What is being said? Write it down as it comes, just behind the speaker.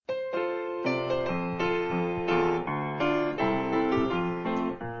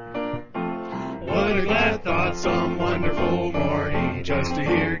about some wonderful morning just to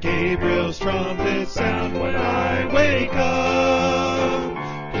hear Gabriel's trumpet sound when I wake up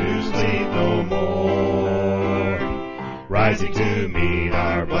to sleep no more. Rising to meet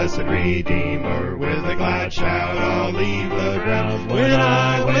our blessed Redeemer with a glad shout, I'll leave the ground when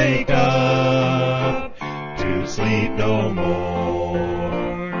I wake up to sleep no more.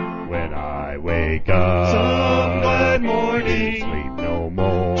 When I wake up, some glad morning, sleep no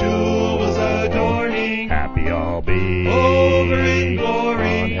more. Jewels adorning, happy I'll be over in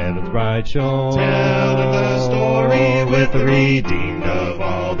glory on heaven's bright shore, telling the story with the redeemed of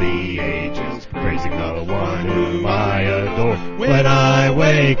all the ages, praising the one whom I adore. When I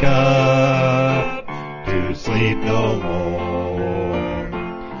wake up to sleep no more.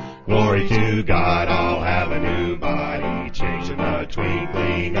 Glory to God, I'll have a new body, changed in the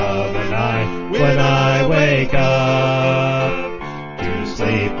twinkling of an eye. When I wake up to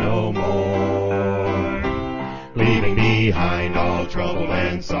sleep no more. Leaving behind all trouble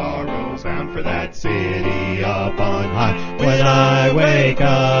and sorrows, bound for that city up on high. When I wake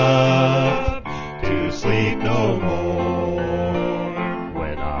up to sleep no more.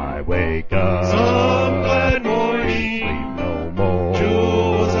 When I wake up, some glad morning, sleep no more.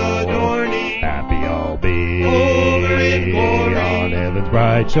 Jewels adorning, happy I'll be over in glory on heaven's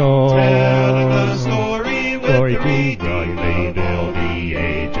bright shore, telling the story with glory the redeemed of the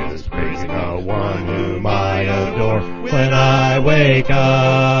ages, praising the one whom I adore. When I wake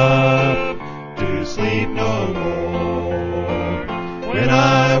up to sleep no more. When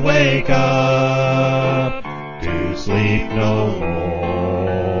I wake up to sleep no more.